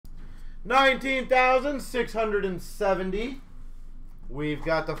19,670. We've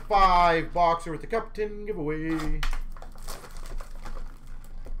got the 5 boxer with the Cup tin giveaway.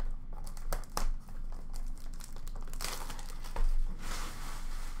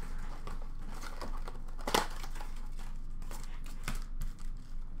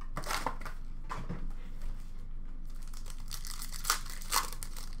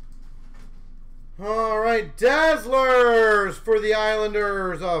 All right, Dazzlers for the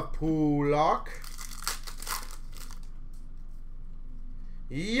Islanders of Pulock.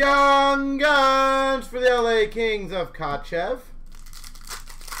 Young Guns for the LA Kings of Kachev.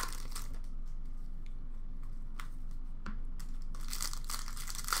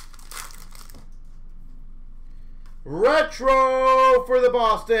 Retro for the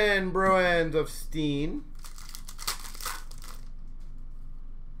Boston Bruins of Steen.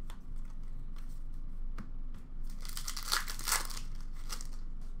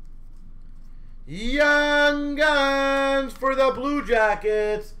 Young Guns for the Blue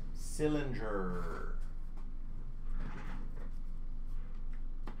Jackets, Sillinger.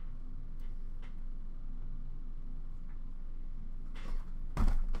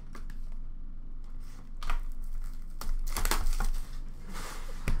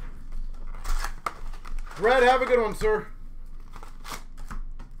 Brett, have a good one, sir.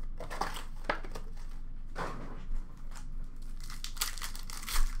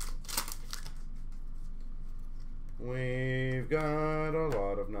 We've got a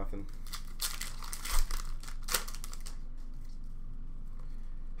lot of nothing.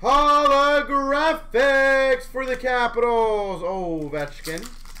 Holographics for the Capitals, Ovechkin.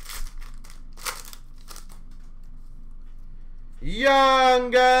 Young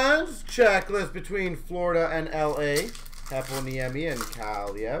Guns, checklist between Florida and LA, Heponiemi and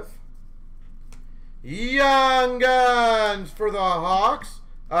Kaliev. Young Guns for the Hawks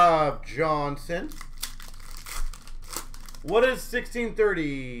of Johnson. What is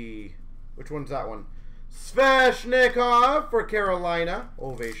 1630? Which one's that one? Sveshnikov for Carolina.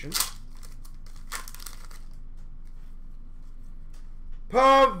 Ovation.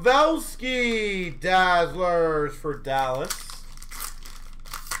 Pavelski Dazzlers for Dallas.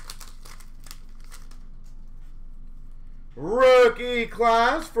 Rookie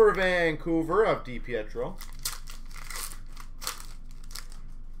class for Vancouver of DiPietro.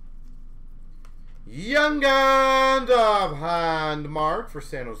 Young Guns of Handmark for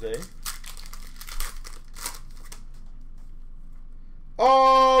San Jose.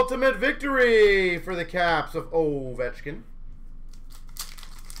 Ultimate Victory for the Caps of Ovechkin.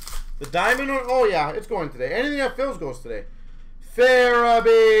 The Diamond, oh yeah, it's going today. Anything that fills goes today.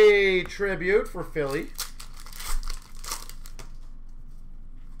 Farabee Tribute for Philly.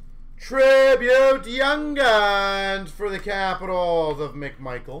 Tribute Young Guns for the Capitals of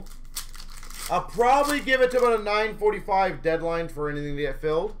McMichael. I'll probably give it to about a 9:45 deadline for anything to get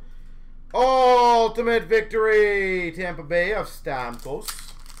filled. Ultimate Victory Tampa Bay of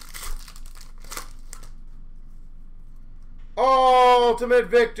Stamkos. Ultimate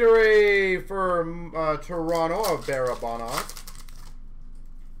Victory for Toronto of Barabanov.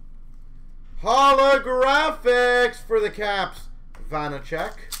 Holographics for the Caps,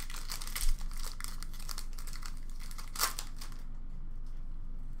 Vanacek.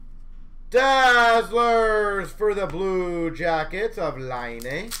 Dazzlers for the Blue Jackets of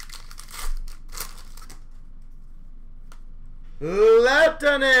Laine.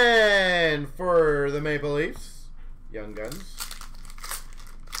 Lehtonen for the Maple Leafs, Young Guns.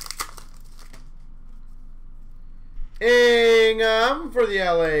 Ingham for the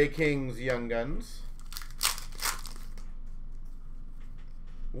LA Kings, Young Guns.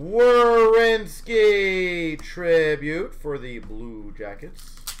 Werenski Tribute for the Blue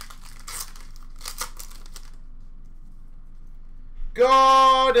Jackets.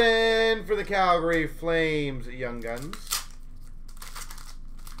 Gordon for the Calgary Flames, Young Guns.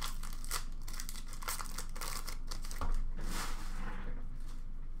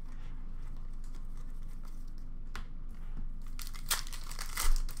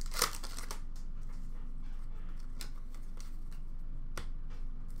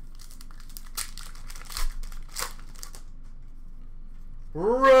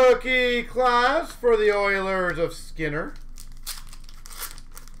 Rookie class for the Oilers of Skinner.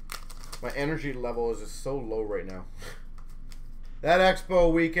 My energy level is just so low right now. That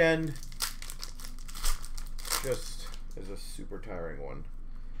Expo weekend just is a super tiring one.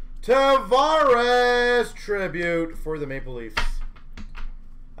 Tavares Tribute for the Maple Leafs.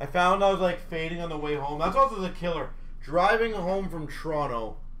 I found I was like fading on the way home. That's also the killer. Driving home from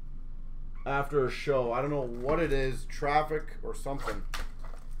Toronto after a show. I don't know what it is, traffic or something.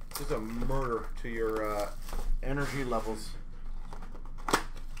 Just a murder to your energy levels.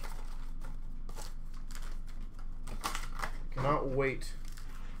 Cannot wait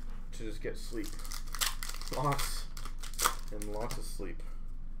to just get sleep. Lots and lots of sleep.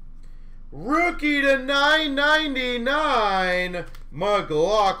 Rookie to 999,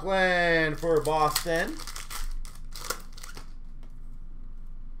 McLaughlin for Boston.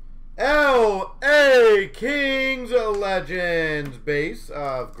 L.A. Kings Legends base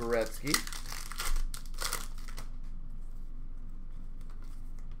of Gretzky.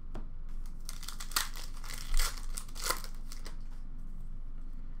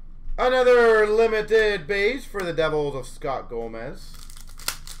 Another limited base for the Devils of Scott Gomez.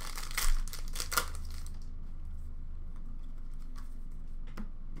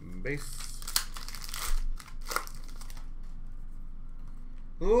 Base.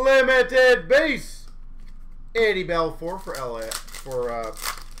 Limited base. Eddie Belfour for LA for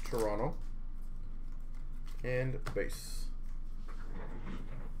Toronto. And base.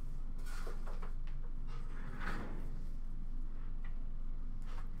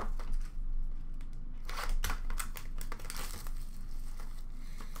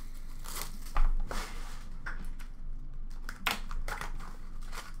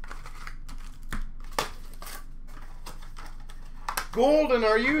 Golden,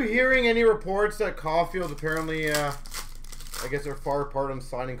 are you hearing any reports that Caulfield's apparently, I guess they're far apart on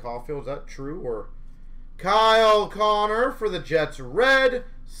signing Caulfield? Is that true? Or Kyle Connor for the Jets red.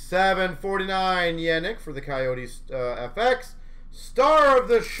 749 Yannick for the Coyotes FX. Star of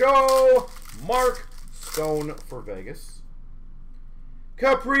the show, Mark Stone for Vegas.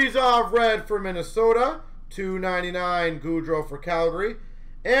 Kaprizov red for Minnesota. 299 Goudreau for Calgary.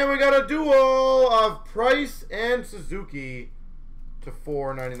 And we got a duel of Price and Suzuki to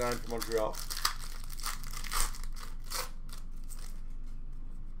 499 for Montreal.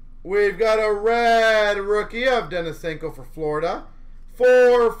 We've got a red rookie of Denisenko for Florida.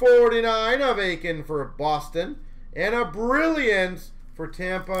 449 of Aiken for Boston. And a brilliance for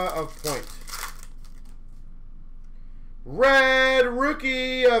Tampa of Point. Red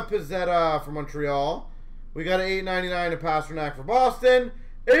rookie of Pizzetta for Montreal. We got an 899 of Pasternak for Boston.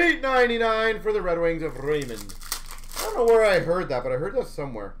 899 for the Red Wings of Raymond. I don't know where I heard that, but I heard that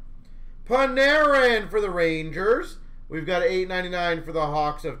somewhere. Panarin for the Rangers. We've got $8.99 for the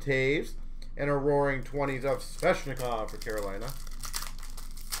Hawks of Taves. And a roaring 20s of Svechnikov for Carolina.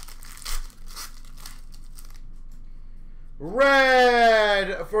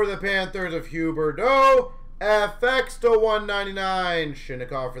 Red for the Panthers of Huberdeau. FX to 199.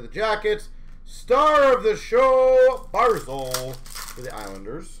 Shinnikov for the Jackets. Star of the show, Barzal for the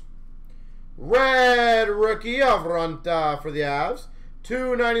Islanders. Red rookie of Ranta for the Avs.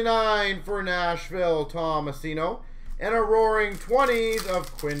 $2.99 for Nashville, Tomasino. And a roaring 20s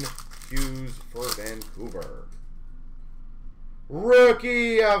of Quinn Hughes for Vancouver.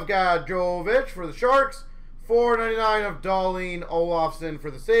 Rookie of Gadjovich for the Sharks. $4.99 of Darlene Olofsson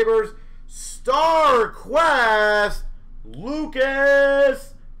for the Sabres. Star Quest,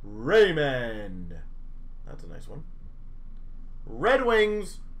 Lucas Raymond. That's a nice one. Red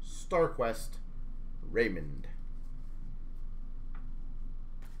Wings, StarQuest, Raymond.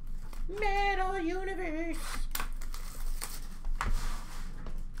 Metal Universe.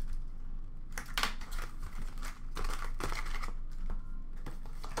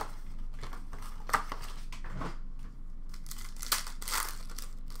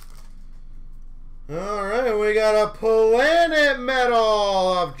 Alright, we got a Planet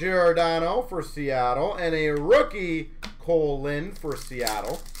Metal of Giordano for Seattle and a rookie Cole Lynn for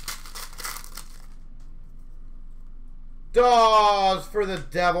Seattle. Dawes for the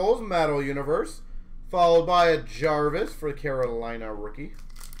Devils, Metal Universe. Followed by a Jarvis for Carolina rookie.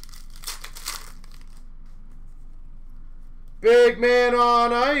 Big Man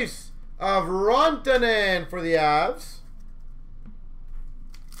on Ice of Rantanen for the Avs.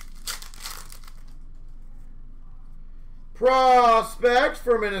 Prospects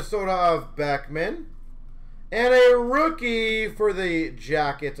for Minnesota of Beckman. And a rookie for the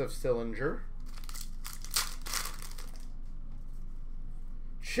Jackets of Sillinger.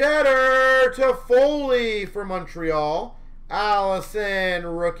 Cheddar to Foley for Montreal. Allison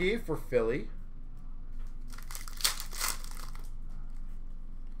rookie for Philly.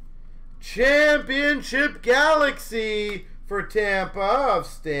 Championship Galaxy for Tampa of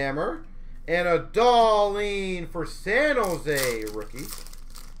Stammer. And a Darlene for San Jose rookie.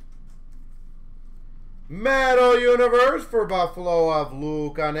 Metal Universe for Buffalo of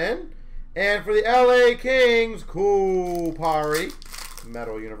Luukkonen. And for the LA Kings, Kupari.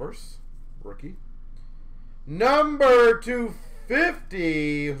 Metal Universe rookie. Number 250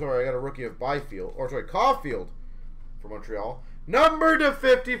 50. Sorry, I got a rookie of Byfield. Or sorry, Caulfield for Montreal. Number to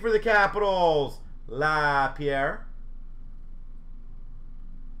 50 for the Capitals, Lapierre.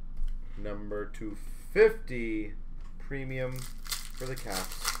 Number to 50, premium for the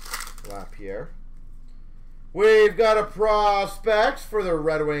Caps, Lapierre. We've got a prospects for the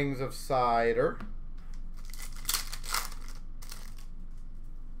Red Wings of Cider.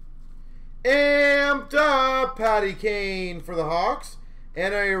 Amped up Patty Kane for the Hawks.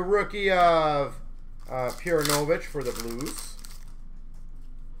 And a rookie of Purinovich for the Blues.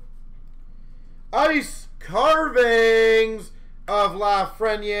 Ice carvings of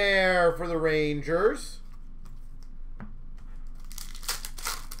Lafreniere for the Rangers.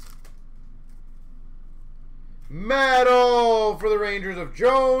 Medal for the Rangers of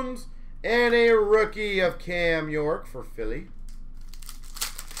Jones. And a rookie of Cam York for Philly.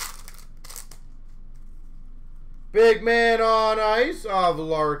 Big man on ice of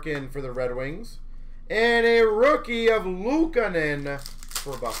Larkin for the Red Wings. And a rookie of Luukkonen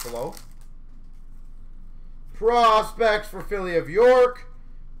for Buffalo. Prospects for Philly of York.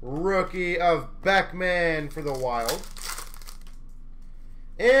 Rookie of Beckman for the Wild.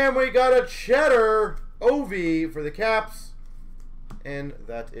 And we got a Cheddar Ovi for the Caps. And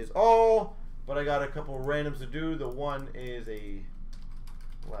that is all. But I got a couple randoms to do. The one is a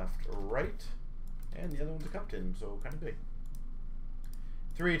left-right. And the other one's a cup tin, so kind of big.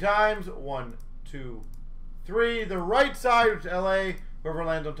 3 times. 1, 2, 3. The right side, which is LA. Whoever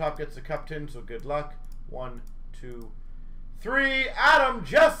lands on top gets the cup tin, so good luck. 1, 2, 3. Adam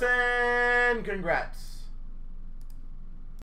Jessen! Congrats.